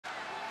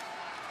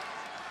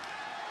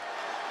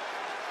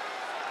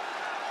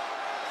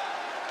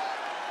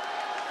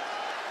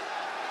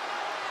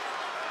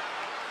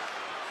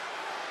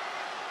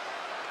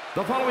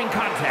The following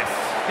contest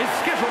is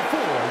scheduled for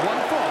one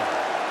fall.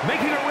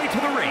 Making her way to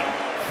the ring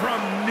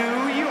from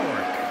New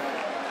York,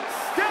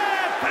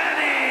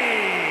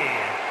 Stephanie!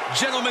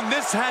 Gentlemen,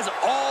 this has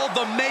all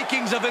the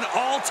makings of an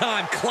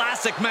all-time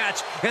classic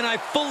match, and I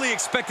fully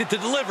expect it to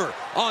deliver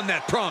on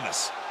that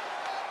promise.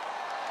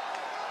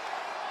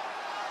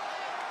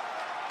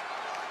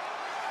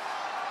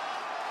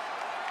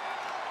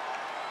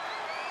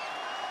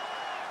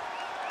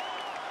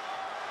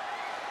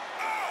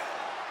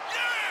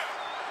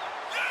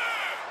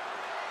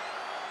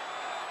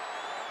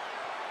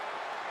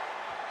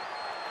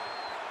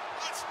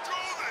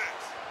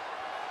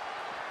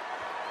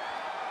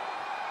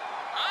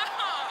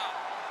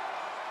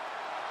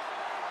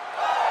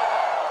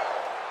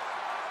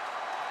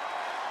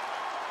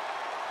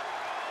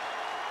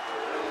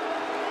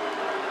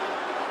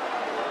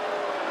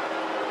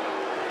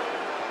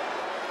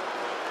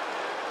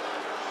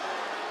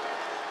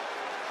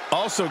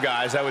 Also,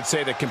 guys, I would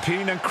say that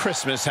competing on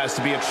Christmas has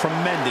to be a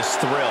tremendous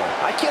thrill.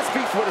 I can't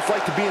speak for what it's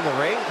like to be in the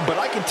ring, but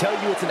I can tell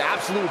you it's an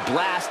absolute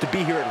blast to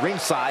be here at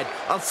ringside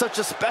on such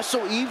a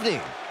special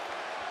evening.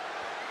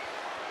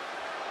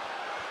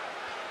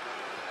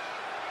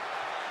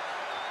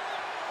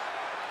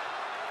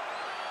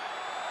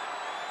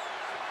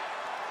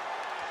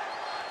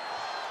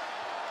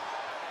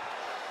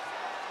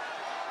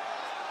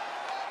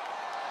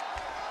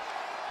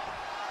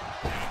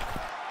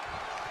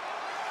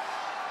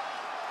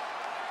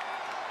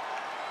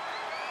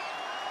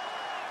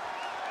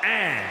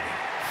 And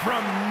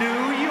from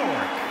New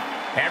York,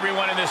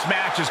 everyone in this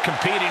match is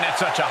competing at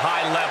such a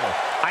high level.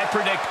 I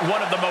predict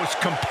one of the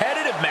most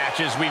competitive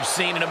matches we've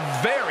seen in a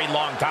very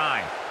long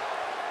time.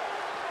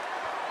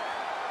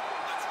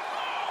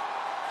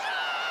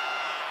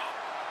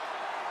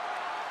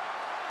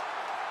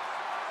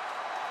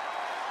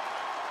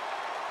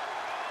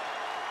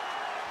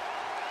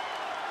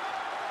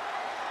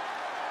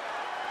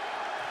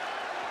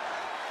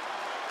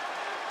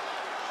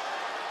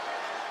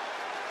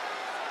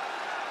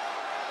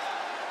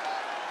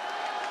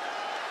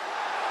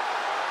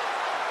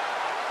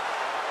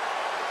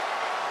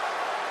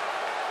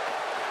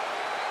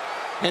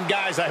 And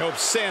guys, I hope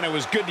Santa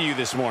was good to you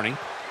this morning.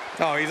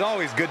 Oh, he's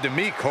always good to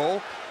me,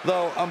 Cole.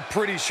 Though I'm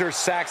pretty sure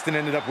Saxton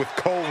ended up with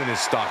coal in his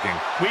stocking.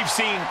 We've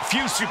seen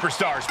few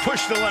superstars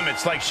push the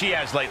limits like she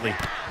has lately.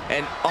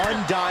 An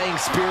undying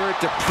spirit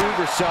to prove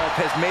herself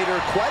has made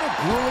her quite a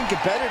grueling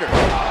competitor.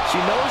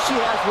 She knows she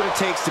has what it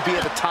takes to be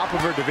at the top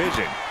of her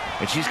division,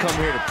 and she's come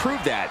here to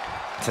prove that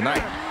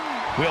tonight.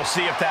 We'll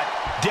see if that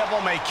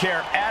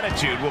devil-may-care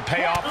attitude will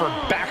pay off or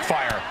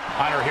backfire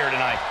on her here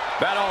tonight.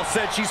 That all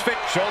said, she's fit.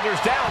 Shoulders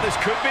down, this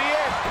could be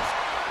it.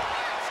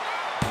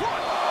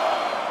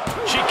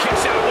 She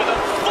kicks out with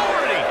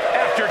authority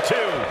after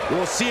two.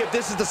 We'll see if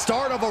this is the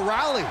start of a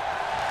rally.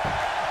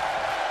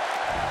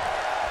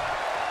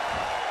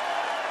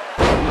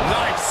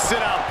 Nice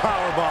sit-out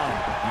powerbomb.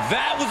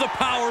 That was a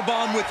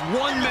powerbomb with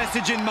one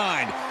message in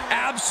mind: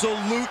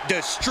 absolute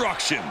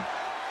destruction.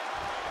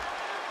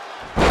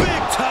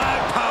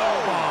 Big-time powerbomb.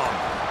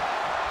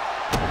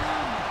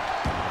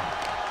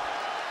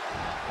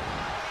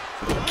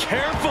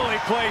 Carefully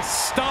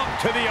placed stomp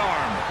to the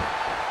arm.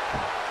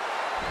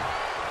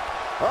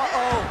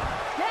 Uh-oh.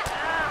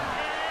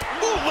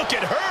 Ooh, look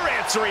at her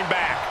answering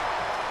back.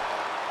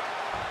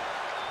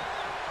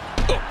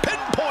 A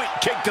pinpoint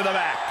kick to the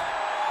back.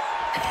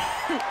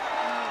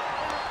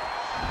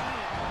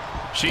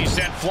 She's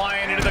sent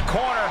flying into the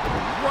corner.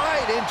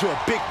 Right into a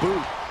big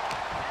boot.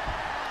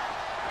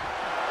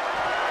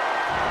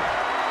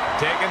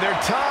 Taking their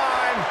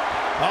time.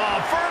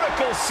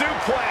 Vertical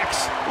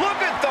suplex.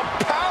 Look at the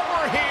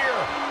power here.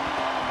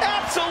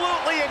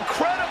 Absolutely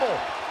incredible.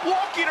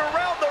 Walking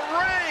around the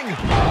ring.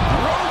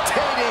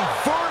 Rotating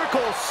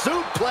vertical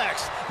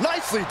suplex.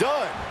 Nicely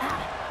done.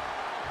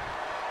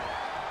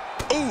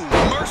 Ooh,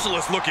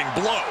 merciless looking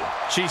blow.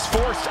 She's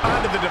forced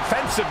onto the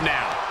defensive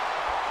now.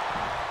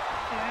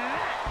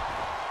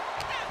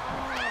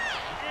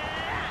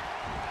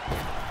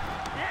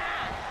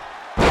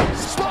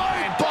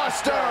 Spine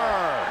buster.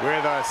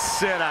 With a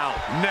sit-out.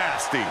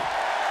 Nasty.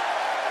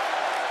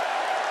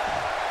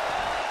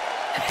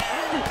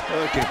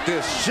 Look at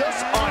this,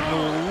 just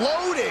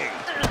unloading.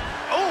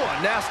 Oh, a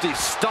nasty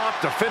stop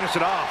to finish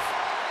it off.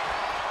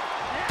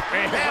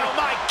 And oh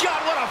my God,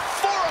 what a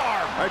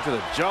forearm! Right to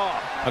the jaw.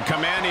 A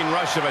commanding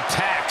rush of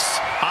attacks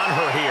on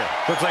her here.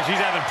 Looks like she's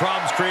having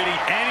problems creating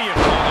any of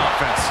her own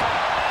offense.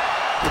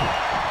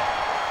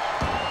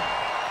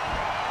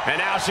 And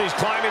now she's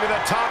climbing to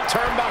the top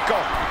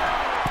turnbuckle.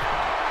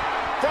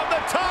 From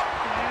the top,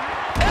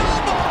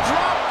 elbow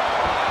drop.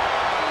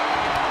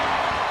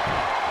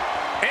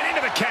 And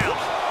into the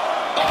count.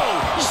 Oh,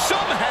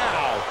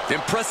 somehow.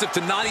 Impressive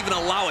to not even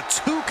allow a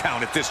 2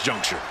 count at this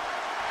juncture.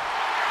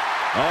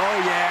 Oh,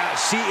 yeah,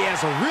 she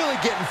is really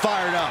getting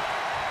fired up.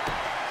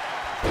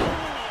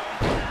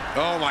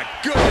 Oh, my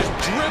goodness,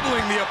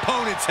 dribbling the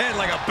opponent's head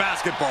like a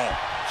basketball.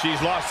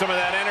 She's lost some of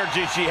that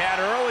energy she had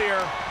earlier.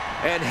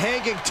 And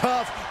hanging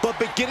tough, but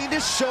beginning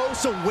to show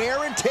some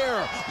wear and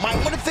tear. Might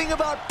want to think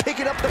about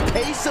picking up the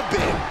pace a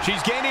bit.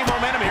 She's gaining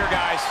momentum here,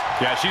 guys.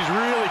 Yeah, she's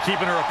really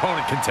keeping her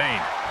opponent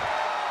contained.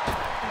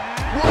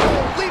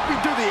 Whoa, leaping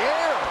through the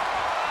air.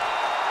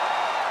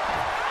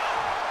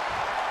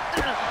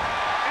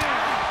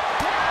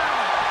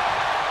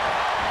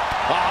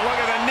 Oh, look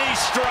at the knee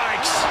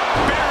strikes.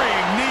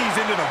 Burying knees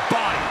into the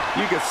body.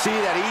 You can see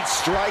that each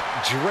strike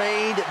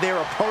drained their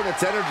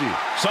opponent's energy.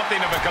 Something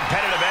of a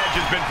competitive edge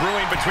has been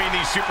brewing between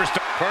these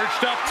superstars.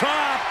 Perched up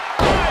top.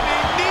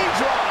 Diving knee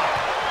drop.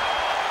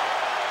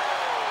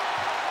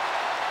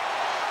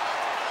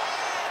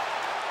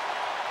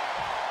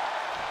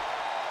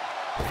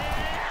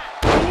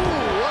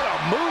 Ooh, what a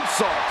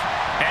moonsault.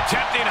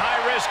 Attempting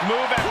high-risk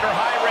move after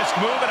high-risk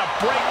move at a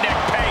breakneck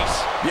pace.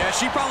 Yeah,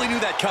 she probably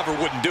knew that cover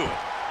wouldn't do it.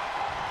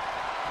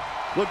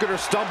 Look at her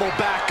stumble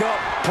back up,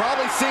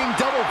 probably seeing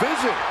double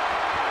vision.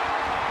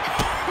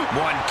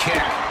 One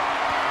kick.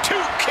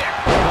 Two kick.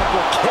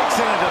 Couple kicks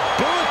and a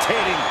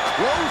debilitating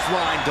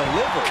clothesline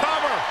delivered.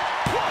 Cover.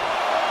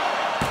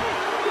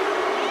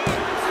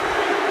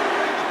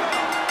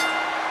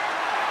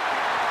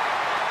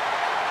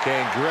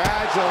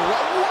 Congratulations.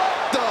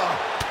 What the?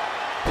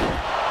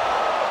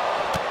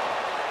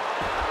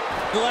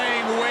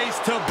 Laying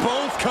waste to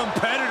both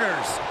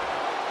competitors.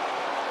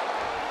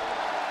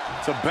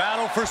 It's a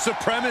battle for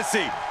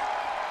supremacy.